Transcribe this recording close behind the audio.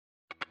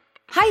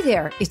Hi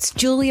there, it's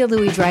Julia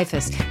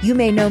Louis-Dreyfus. You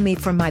may know me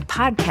from my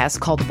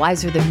podcast called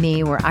Wiser Than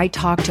Me, where I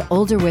talk to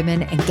older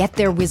women and get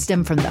their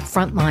wisdom from the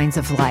front lines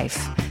of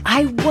life.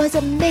 I was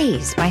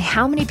amazed by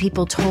how many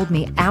people told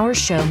me our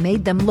show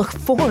made them look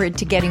forward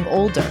to getting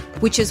older,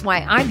 which is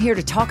why I'm here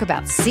to talk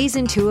about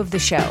season 2 of the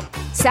show.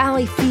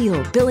 Sally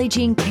Field, Billie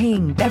Jean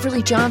King,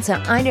 Beverly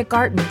Johnson, Ina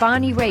Garten,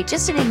 Bonnie Raitt,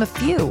 just to name a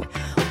few.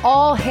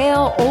 All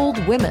hail old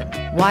women.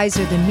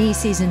 Wiser Than Me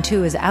season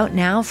 2 is out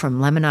now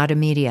from Lemonada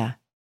Media.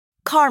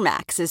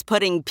 CarMax is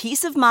putting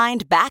peace of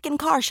mind back in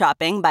car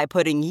shopping by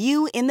putting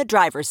you in the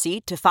driver's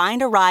seat to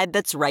find a ride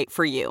that's right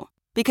for you.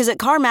 Because at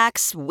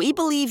CarMax, we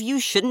believe you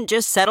shouldn't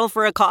just settle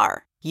for a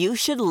car. You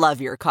should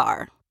love your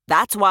car.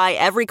 That's why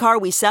every car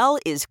we sell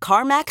is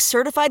CarMax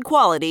certified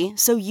quality,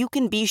 so you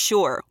can be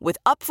sure with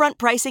upfront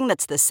pricing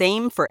that's the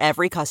same for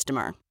every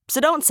customer. So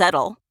don't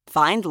settle.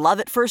 Find love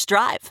at first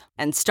drive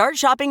and start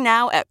shopping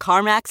now at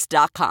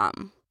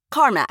CarMax.com.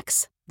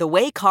 CarMax, the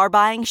way car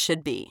buying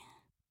should be.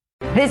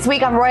 This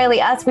week on Royally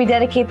Us, we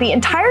dedicate the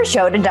entire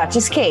show to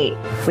Duchess Kate.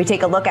 We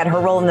take a look at her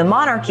role in the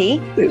monarchy.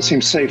 It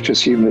seems safe to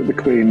assume that the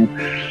Queen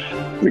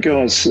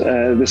regards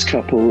this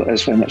couple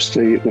as very much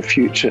the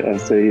future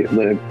of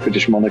the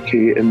British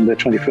monarchy in the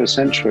 21st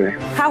century.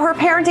 How her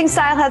parenting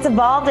style has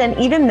evolved and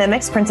even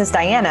mimics Princess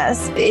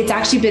Diana's. It's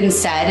actually been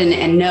said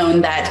and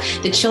known that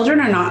the children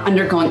are not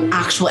undergoing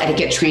actual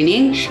etiquette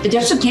training. The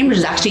Duchess of Cambridge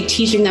is actually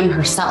teaching them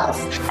herself.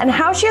 And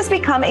how she has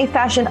become a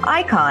fashion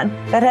icon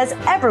that has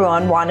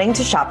everyone wanting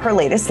to shop her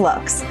latest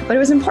looks. But it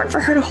was important for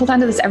her to hold on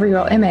to this every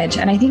real image.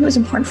 And I think it was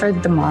important for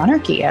the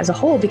monarchy as a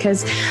whole,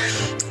 because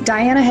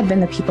Diana had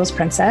been the people's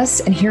princess,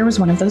 and here was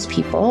one of those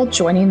people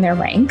joining their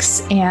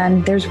ranks.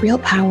 And there's real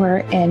power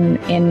in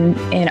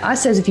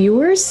us as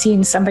viewers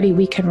seeing somebody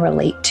we can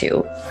relate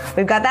to.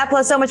 We've got that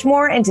plus so much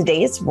more in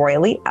today's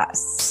Royally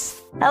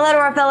Us. Hello to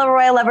our fellow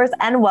royal lovers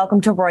and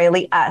welcome to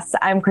Royally Us.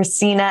 I'm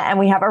Christina and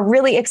we have a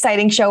really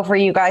exciting show for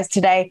you guys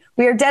today.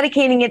 We are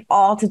dedicating it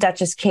all to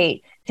Duchess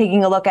Kate,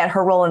 taking a look at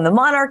her role in the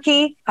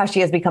monarchy, how she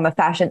has become a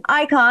fashion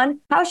icon,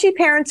 how she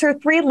parents her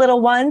 3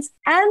 little ones,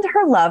 and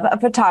her love of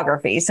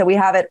photography. So we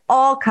have it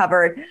all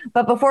covered.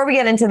 But before we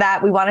get into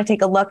that, we want to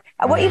take a look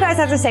at what you guys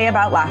have to say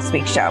about last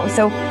week's show.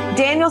 So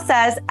Daniel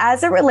says,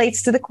 as it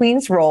relates to the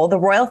Queen's role, the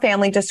royal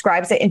family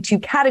describes it in 2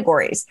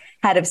 categories.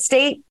 Head of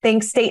state,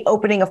 think state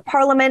opening of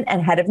Parliament,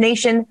 and head of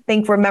nation,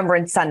 think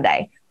Remembrance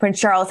Sunday. Prince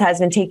Charles has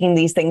been taking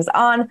these things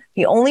on.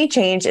 The only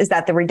change is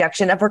that the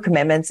reduction of her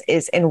commitments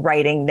is in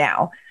writing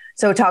now.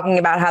 So talking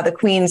about how the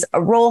Queen's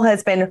role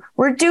has been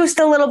reduced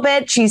a little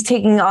bit. She's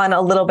taking on a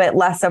little bit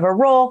less of a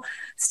role,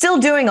 still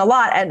doing a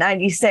lot at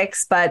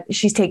 96, but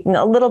she's taking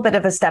a little bit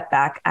of a step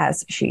back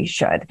as she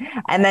should.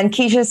 And then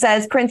Keisha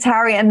says, Prince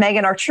Harry and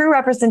Meghan are true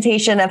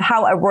representation of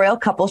how a royal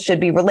couple should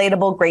be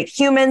relatable, great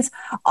humans,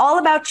 all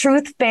about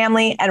truth,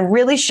 family, and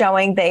really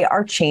showing they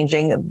are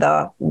changing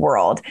the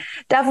world.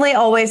 Definitely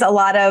always a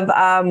lot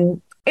of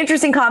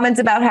interesting comments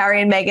about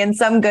Harry and Meghan,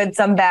 some good,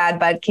 some bad,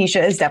 but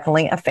Keisha is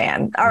definitely a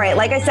fan. All right,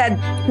 like I said,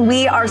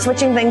 we are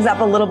switching things up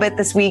a little bit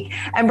this week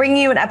and bringing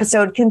you an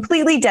episode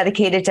completely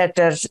dedicated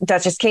to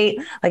Duchess Kate.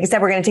 Like I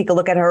said, we're going to take a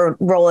look at her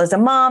role as a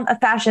mom, a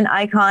fashion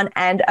icon,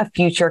 and a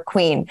future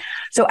queen.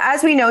 So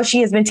as we know, she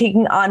has been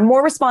taking on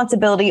more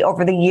responsibility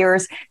over the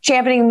years,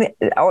 championing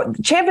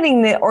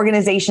the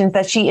organizations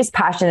that she is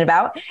passionate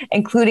about,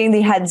 including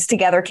the Heads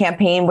Together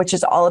campaign, which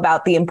is all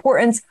about the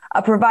importance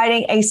of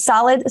providing a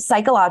solid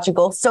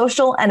psychological,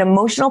 social, and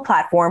emotional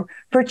platform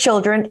for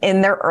children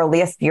in their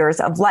earliest years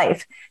of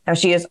life. Now,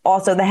 she is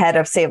also the head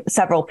of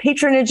several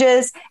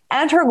patronages,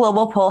 and her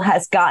global pull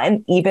has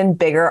gotten even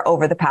bigger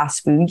over the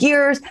past few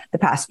years, the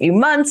past few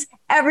months,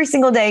 every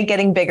single day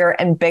getting bigger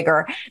and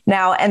bigger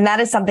now. And that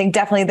is something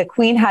definitely the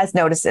Queen has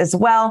noticed as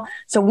well.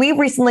 So we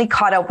recently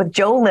caught up with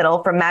Joe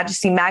Little from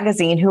Majesty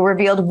Magazine, who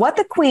revealed what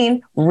the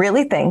Queen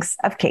really thinks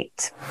of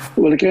Kate.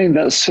 Well, again,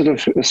 that's sort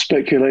of a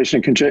speculation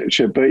and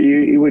conjecture, but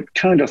you would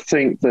kind of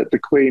think that the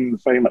Queen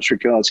very much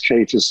regards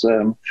Kate as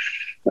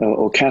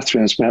or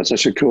Catherine, as perhaps I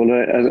should call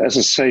her, as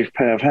a safe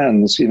pair of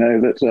hands. You know,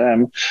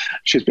 that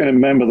she's been a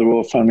member of the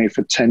royal family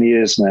for 10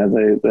 years now.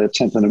 The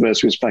 10th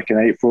anniversary was back in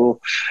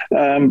April.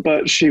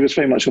 But she was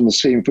very much on the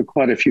scene for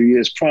quite a few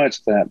years prior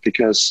to that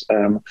because,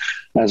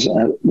 as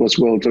was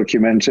well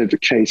documented,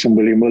 Kate and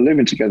William were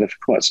living together for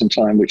quite some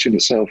time, which in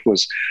itself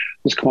was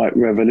quite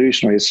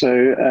revolutionary.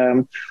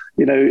 So,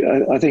 you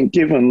know, I think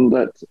given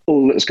that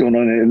all that's gone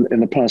on in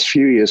the past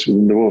few years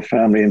within the royal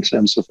family in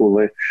terms of all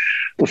the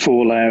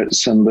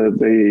fallouts and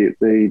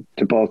the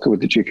debacle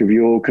with the Duke of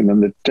York and then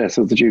the death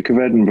of the Duke of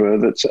Edinburgh,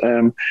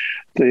 that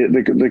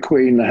the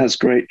Queen has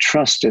great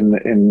trust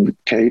in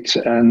Kate.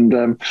 And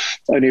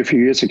only a few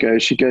years ago,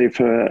 she gave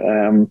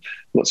her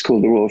what's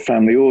called the Royal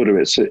Family Order.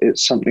 It's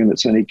something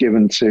that's only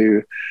given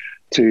to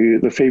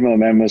the female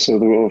members of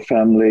the royal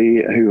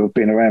family who have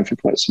been around for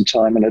quite some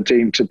time and are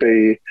deemed to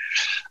be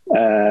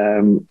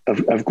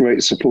of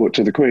great support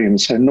to the Queen.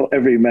 So not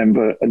every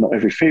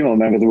female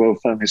member of the royal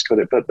family has got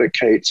it, but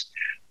Kate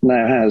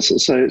now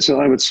has.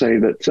 So I would say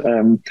that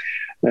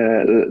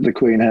the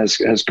Queen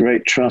has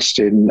great trust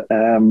in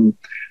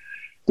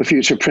the the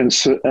future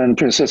Prince and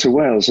Princess of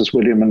Wales, as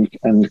William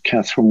and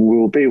Catherine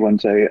will be one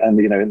day. And,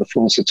 in the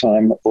fullness of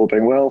time, all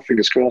being well,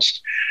 fingers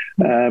crossed,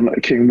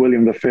 King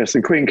William V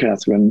and Queen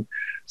Catherine.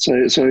 So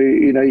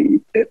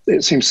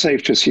it seems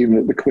safe to assume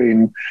that the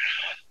Queen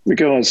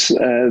regards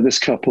this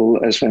couple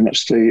as very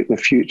much the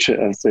future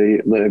of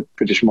the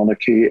British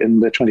monarchy in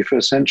the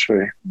 21st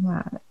century.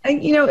 Wow.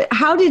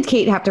 How did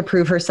Kate have to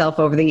prove herself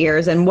over the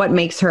years, and what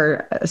makes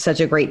her such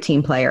a great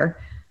team player?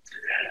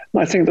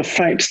 I think the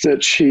fact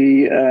that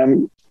she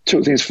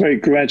took things very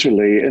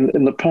gradually.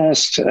 In the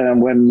past,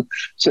 when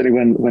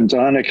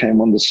Diana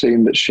came on the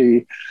scene, that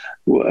she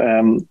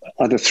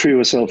either threw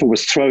herself or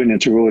was thrown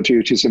into royal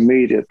duties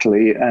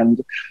immediately,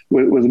 and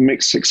with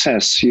mixed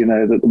success,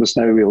 that there was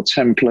no real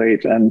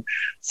template, and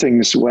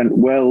things went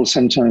well.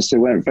 Sometimes they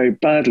went very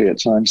badly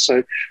at times.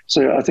 So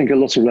I think a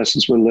lot of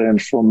lessons were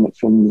learned from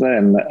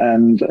then.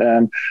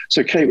 And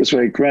so Kate was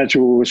very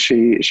gradual.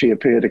 She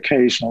appeared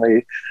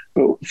occasionally,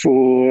 but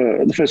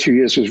for the first few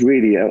years was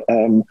really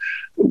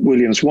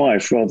William's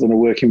wife rather than a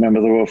working member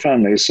of the royal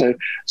family. So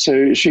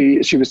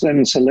she was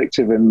then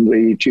selective in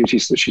the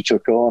duties that she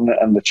took on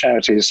and the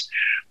charities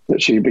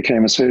that she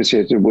became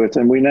associated with.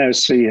 And we now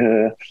see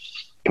her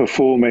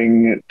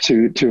performing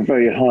to a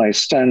very high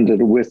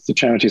standard with the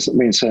charities that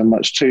mean so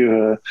much to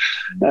her.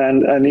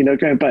 And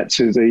going back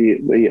to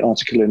the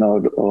article in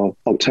our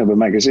October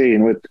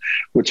magazine,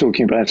 we're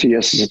talking about her,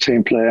 yes, as a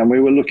team player, and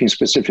we were looking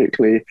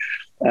specifically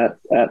at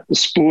the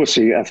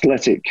sporty,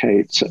 athletic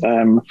Kate,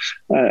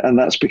 and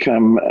that's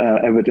become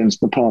evident in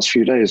the past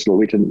few days. Well,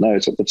 we didn't know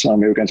it at the time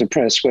we were going to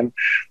press, when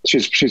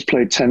she's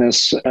played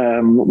tennis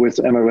with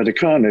Emma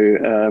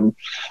Raducanu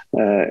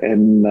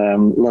in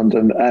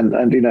London,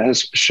 and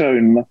has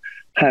shown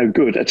how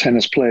good a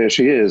tennis player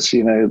she is.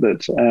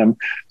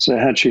 So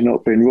had she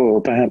not been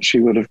royal, perhaps she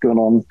would have gone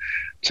on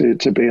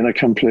to be an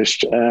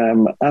accomplished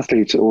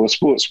athlete or a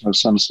sportsman of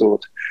some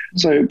sort.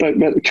 So,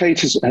 but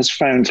Kate has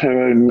found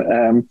her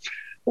own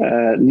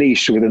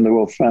niche within the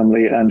royal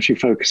family, and she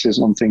focuses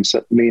on things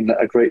that mean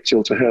a great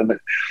deal to her. That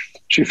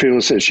she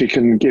feels that she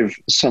can give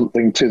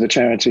something to the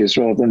charities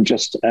rather than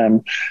just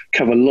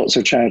cover lots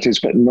of charities,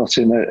 but not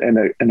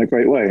in a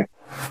great way.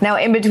 Now,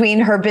 in between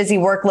her busy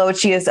workload,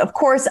 she is, of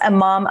course, a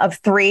mom of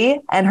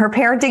 3, and her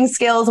parenting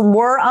skills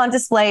were on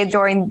display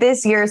during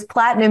this year's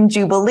Platinum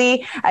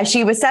Jubilee, as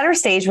she was center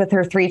stage with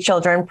her 3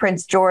 children,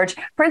 Prince George,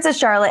 Princess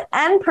Charlotte,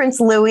 and Prince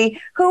Louis,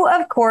 who,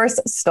 of course,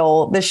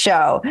 stole the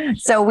show.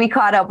 So we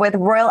caught up with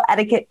royal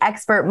etiquette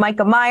expert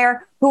Micah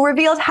Meyer, who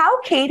revealed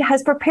how Kate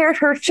has prepared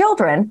her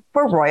children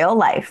for royal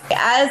life.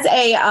 As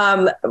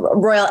a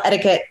royal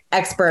etiquette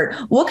expert,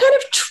 what kind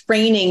of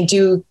training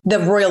do the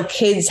royal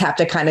kids have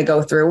to kind of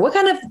go through? What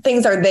kind of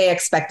things are they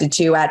expected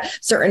to at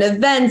certain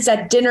events,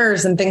 at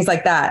dinners and things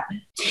like that?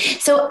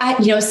 So,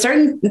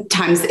 certain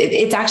times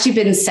it's actually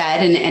been said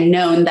and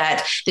known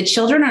that the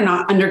children are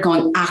not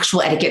undergoing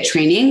actual etiquette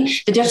training.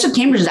 The Duchess of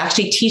Cambridge is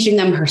actually teaching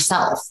them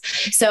herself.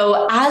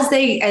 So as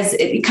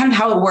kind of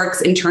how it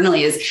works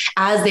internally is,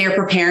 as they are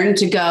preparing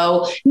to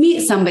go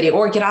meet somebody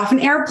or get off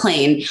an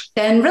airplane,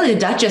 then really the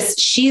Duchess,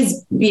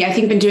 she's, I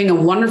think, been doing a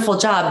wonderful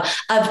job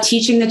of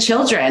teaching the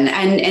children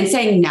and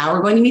saying, now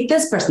we're going to meet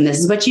this person. This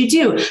is what you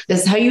do.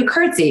 This is how you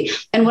curtsy.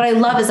 And what I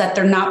love is that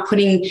they're not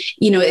putting,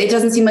 it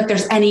doesn't seem like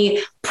there's any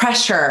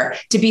pressure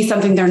to be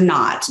something they're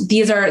not.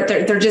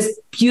 They're just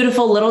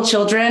beautiful little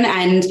children,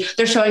 and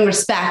they're showing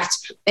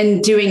respect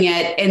and doing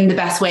it in the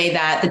best way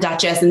that the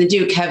Duchess and the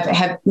Duke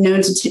have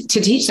known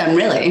to teach them,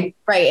 really.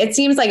 Right. It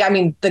seems like,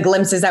 the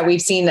glimpses that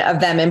we've seen of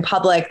them in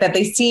public, that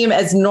they seem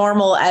as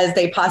normal as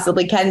they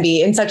possibly can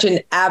be in such an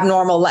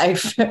abnormal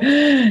life.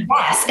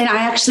 Yes. And I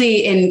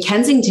actually, in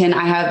Kensington,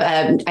 I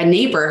have a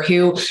neighbor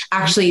who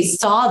actually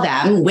saw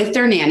them with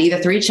their nanny, the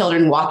 3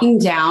 children, walking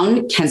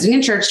down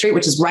Kensington Church Street,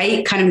 which is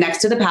right kind of next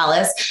to the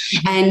palace.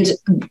 And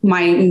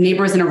my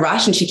neighbor was in a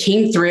rush, and she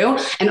came through,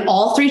 and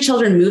all 3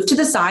 children moved to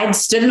the side,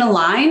 stood in a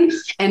line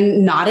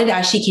and nodded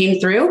as she came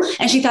through.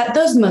 And she thought,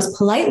 those are the most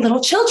polite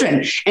little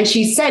children. And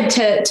she said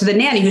to the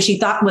nanny, who she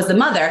thought was the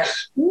mother,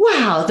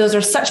 wow, those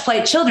are such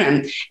polite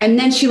children. And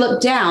then she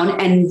looked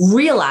down and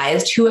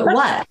realized who it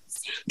was.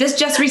 This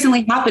just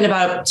recently happened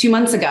about 2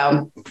 months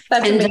ago.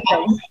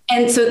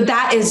 And so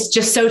that is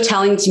just so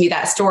telling to me,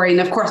 that story. And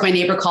of course, my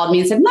neighbor called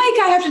me and said, Mike,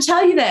 I have to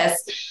tell you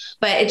this.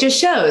 But it just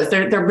shows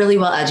they're really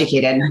well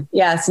educated.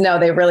 Yes, no,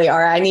 they really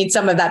are. I need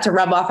some of that to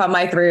rub off on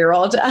my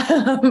 3-year-old.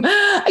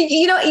 I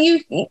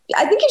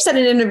think you've said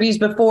in interviews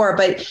before,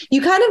 but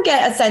you kind of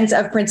get a sense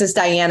of Princess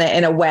Diana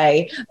in the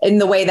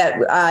way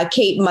that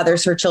Kate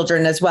mothers her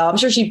children as well. I'm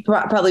sure she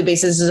probably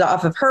bases it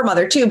off of her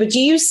mother too. But do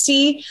you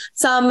see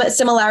some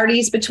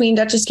similarities between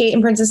Duchess Kate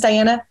and Princess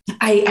Diana?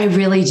 I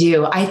really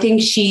do. I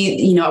think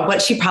she,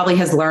 what she probably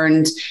has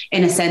learned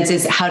in a sense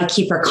is how to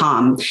keep her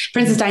calm.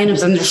 Princess Diana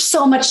was under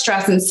so much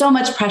stress and so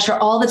much pressure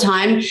all the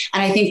time. And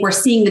I think we're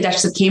seeing the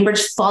Duchess of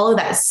Cambridge follow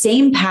that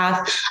same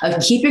path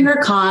of keeping her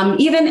calm,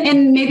 even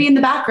maybe in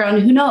the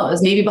background, who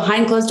knows, maybe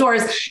behind closed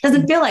doors,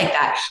 doesn't feel like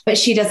that. But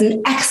she does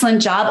an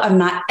excellent job of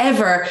not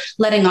ever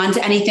letting on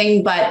to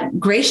anything but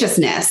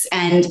graciousness.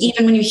 And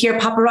even when you hear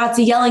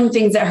paparazzi yelling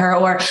things at her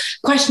or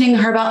questioning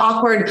her about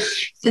awkward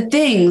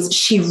things,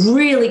 she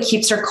really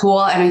keeps her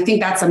cool. And I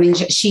think that's something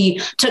she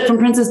took from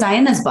Princess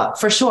Diana's book,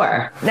 for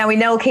sure. Now, we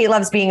know Kate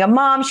loves being a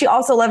mom. She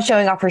also loves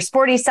showing off her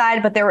sporty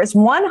side, but there is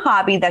one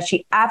hobby that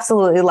she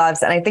absolutely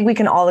loves, and I think we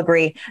can all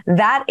agree,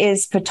 that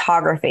is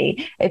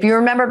photography. If you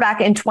remember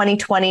back in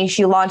 2020,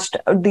 she launched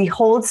the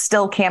Hold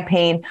Still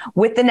campaign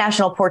with the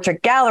National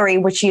Portrait Gallery,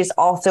 which she is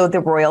also the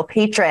royal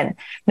patron.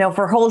 Now,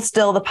 for Hold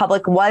Still, the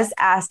public was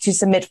asked to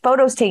submit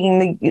photos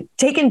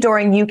taken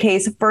during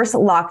UK's first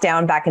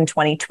lockdown back in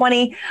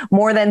 2020.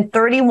 More than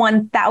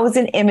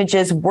 31,000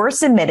 images were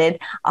submitted.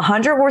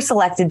 100 were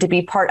selected to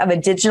be part of a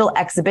digital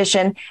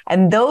exhibition.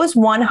 And those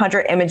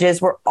 100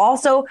 images were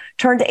also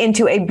turned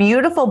into a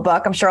beautiful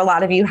book. I'm sure a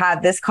lot of you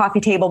have this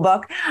coffee table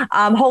book,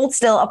 Hold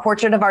Still, A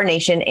Portrait of Our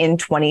Nation, in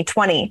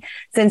 2020.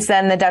 Since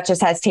then, the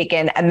Duchess has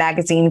taken a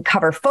magazine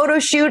cover photo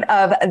shoot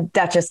of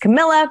Duchess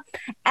Camilla,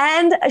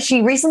 and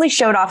she recently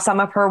showed off some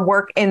of her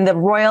work in the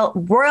Royal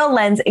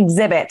Lens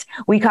exhibit.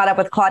 We caught up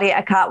with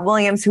Claudia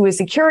Akat-Williams, who is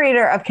the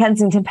curator of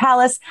Kensington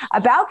Palace,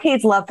 about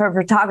Kate's love for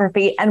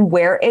photography and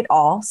where it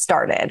all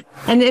started.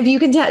 And if you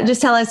can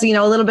just tell us,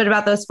 a little bit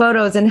about those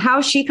photos and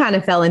how she kind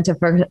of fell into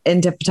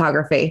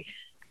photography.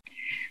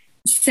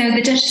 So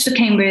the Duchess of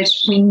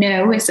Cambridge, we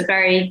know, is a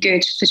very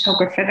good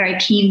photographer, very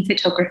keen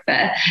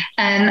photographer.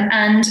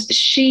 And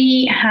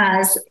she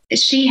has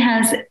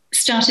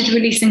started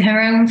releasing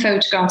her own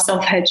photographs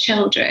of her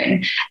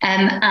children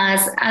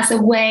as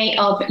a way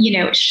of,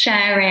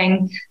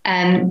 sharing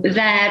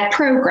their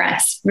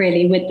progress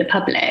really with the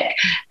public.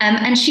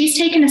 And she's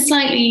taken a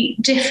slightly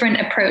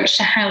different approach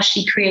to how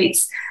she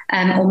creates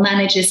or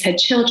manages her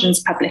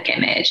children's public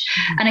image.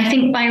 And I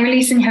think by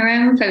releasing her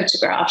own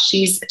photographs,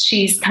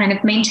 she's kind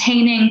of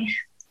maintaining,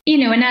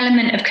 an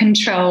element of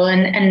control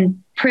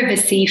and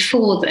privacy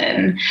for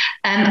them,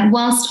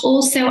 whilst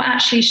also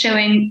actually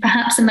showing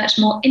perhaps a much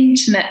more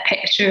intimate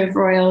picture of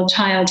royal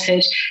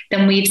childhood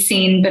than we've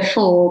seen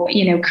before,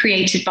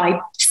 created by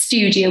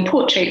studio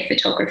portrait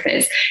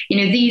photographers.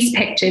 These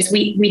pictures,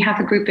 we have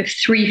a group of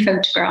 3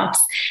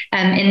 photographs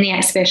in the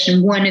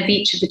exhibition, one of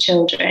each of the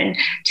children,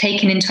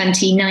 taken in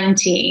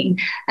 2019.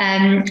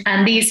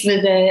 And these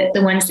were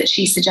the ones that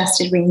she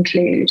suggested we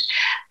include.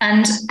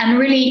 And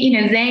really,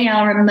 they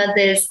are a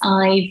mother's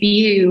eye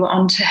view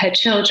onto her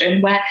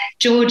children, where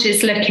George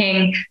is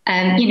looking,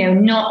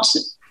 not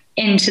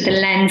into the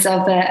lens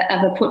of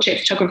a portrait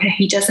photographer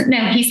he doesn't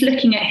know. He's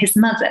looking at his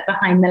mother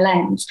behind the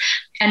lens.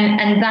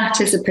 And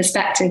that is a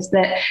perspective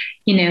that,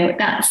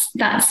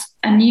 that's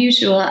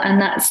unusual,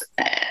 and that's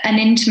an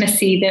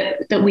intimacy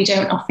that we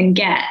don't often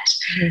get.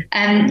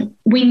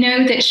 We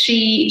know that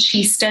she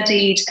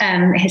studied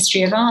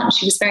history of art.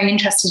 She was very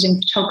interested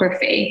in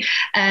photography.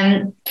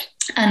 And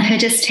her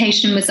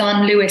dissertation was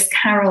on Lewis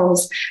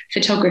Carroll's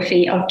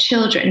photography of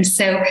children.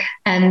 So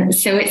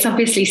it's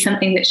obviously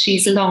something that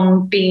she's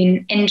long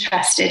been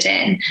interested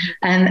in.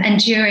 And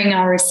during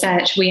our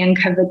research, we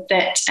uncovered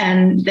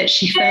that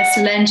she first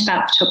learned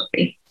about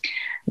photography.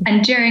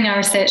 And during our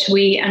research,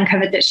 we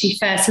uncovered that she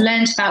first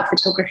learned about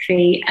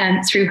photography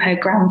through her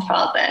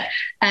grandfather.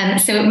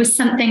 So it was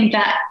something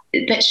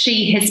that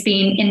she has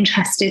been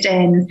interested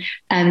in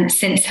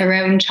since her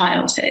own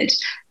childhood.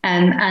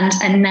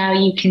 And now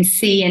you can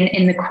see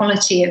in the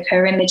quality of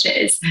her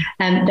images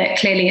that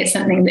clearly it's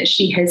something that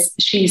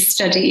she's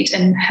studied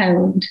and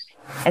honed.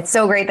 It's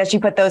so great that she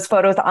put those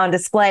photos on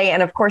display.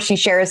 And of course, she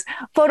shares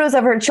photos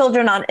of her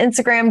children on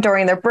Instagram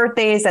during their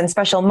birthdays and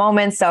special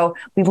moments. So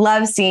we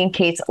love seeing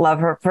Kate's love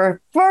for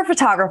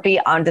photography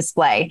on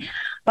display.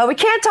 But we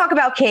can't talk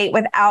about Kate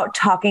without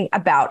talking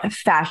about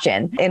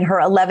fashion. In her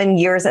 11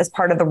 years as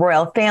part of the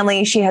royal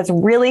family, she has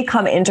really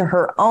come into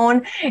her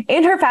own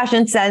in her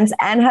fashion sense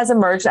and has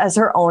emerged as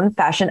her own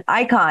fashion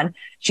icon.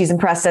 She's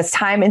impressed us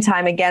time and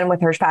time again with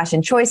her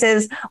fashion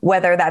choices,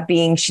 whether that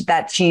being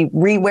that she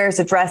rewears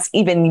a dress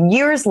even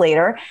years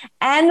later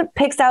and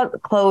picks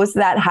out clothes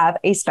that have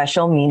a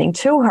special meaning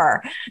to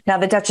her. Now,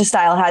 the Duchess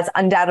style has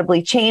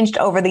undoubtedly changed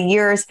over the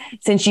years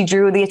since she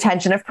drew the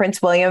attention of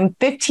Prince William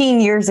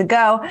 15 years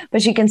ago,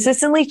 but she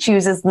consistently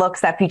chooses looks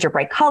that feature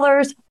bright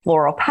colors,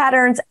 floral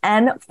patterns,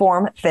 and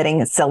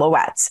form-fitting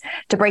silhouettes.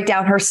 To break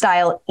down her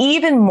style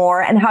even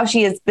more and how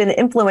she has been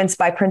influenced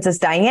by Princess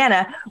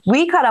Diana,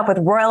 we caught up with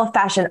royal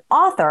fashion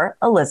author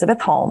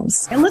Elizabeth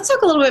Holmes. And let's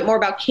talk a little bit more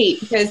about Kate,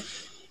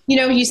 because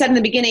you said in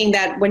the beginning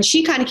that when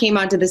she kind of came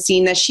onto the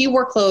scene that she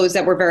wore clothes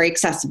that were very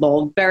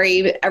accessible,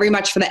 very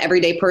much for the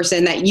everyday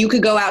person, that you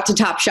could go out to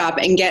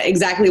Topshop and get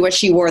exactly what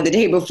she wore the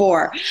day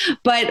before.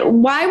 But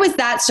why was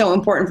that so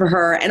important for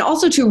her? And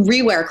also to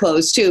rewear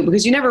clothes too,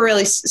 because you never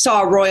really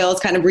saw royals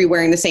kind of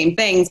rewearing the same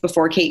things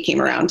before Kate came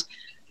around.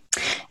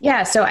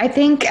 Yeah, so I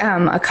think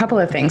a couple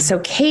of things. So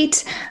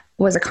Kate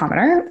was a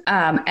commoner.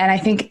 And I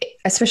think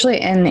especially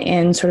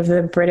in sort of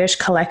the British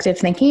collective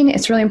thinking,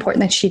 it's really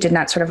important that she did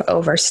not sort of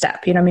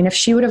overstep. You know, I mean, if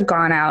she would have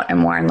gone out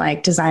and worn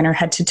like designer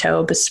head to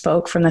toe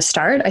bespoke from the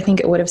start, I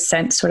think it would have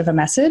sent sort of a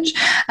message.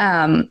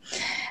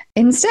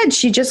 Instead,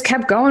 she just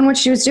kept going what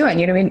she was doing.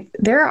 You know, I mean,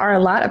 there are a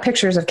lot of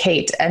pictures of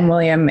Kate and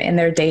William in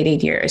their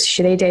dating years.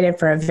 They dated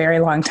for a very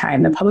long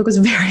time. The public was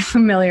very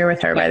familiar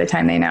with her by the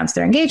time they announced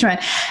their engagement.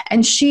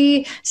 And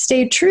she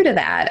stayed true to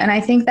that. And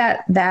I think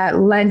that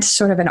lent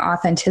sort of an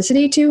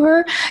authenticity to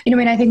her. You know,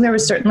 I mean, I think there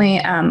was certainly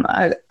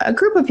a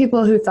group of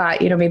people who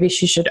thought, you know, maybe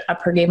she should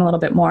up her game a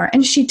little bit more.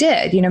 And she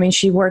did. You know, I mean,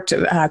 she worked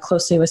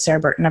closely with Sarah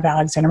Burton of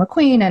Alexander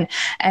McQueen,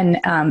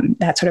 and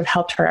that sort of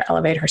helped her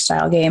elevate her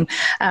style game.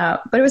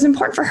 But it was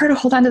important for her to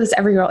hold on to this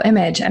every girl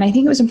image. And I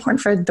think it was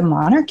important for the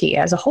monarchy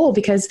as a whole,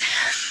 because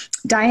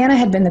Diana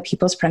had been the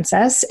people's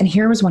princess, and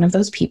here was one of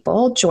those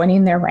people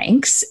joining their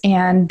ranks.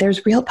 And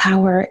there's real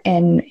power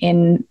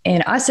in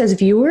us as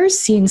viewers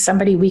seeing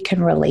somebody we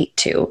can relate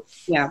to.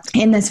 Yeah.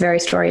 In this very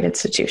storied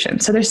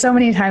institution. So there's so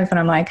many times when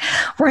I'm like,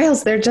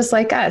 royals, they're just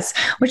like us,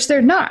 which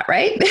they're not,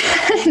 right?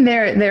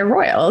 they're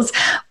royals.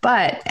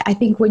 But I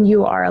think when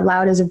you are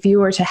allowed as a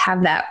viewer to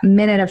have that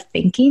minute of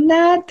thinking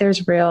that,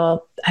 there's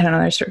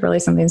really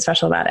something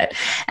special about it.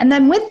 And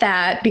then with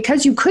that,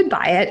 because you could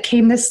buy it,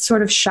 came this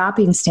sort of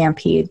shopping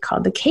stampede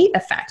called the Kate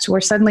effect, where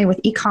suddenly with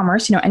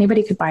e-commerce, you know,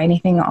 anybody could buy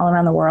anything all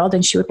around the world,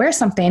 and she would wear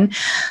something,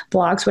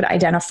 blogs would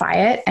identify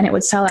it, and it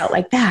would sell out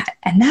like that.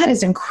 And that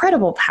is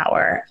incredible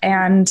power.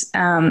 And,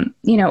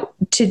 you know,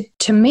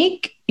 to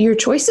make your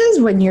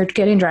choices when you're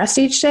getting dressed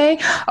each day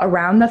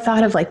around the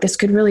thought of like, this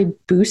could really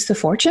boost the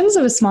fortunes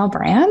of a small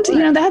brand, you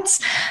know,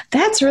 that's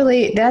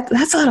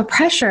a lot of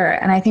pressure.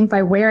 And I think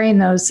by wearing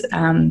those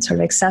sort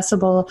of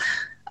accessible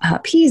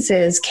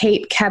pieces,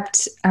 Kate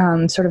kept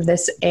sort of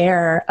this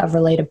air of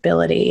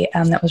relatability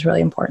that was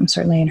really important,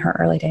 certainly in her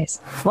early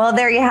days. Well,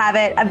 there you have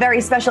it. A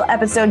very special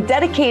episode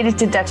dedicated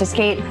to Duchess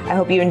Kate. I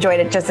hope you enjoyed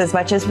it just as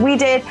much as we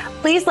did.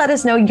 Please let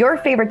us know your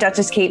favorite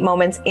Duchess Kate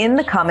moments in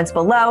the comments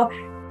below.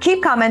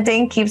 Keep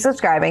commenting, keep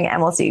subscribing,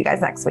 and we'll see you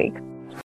guys next week.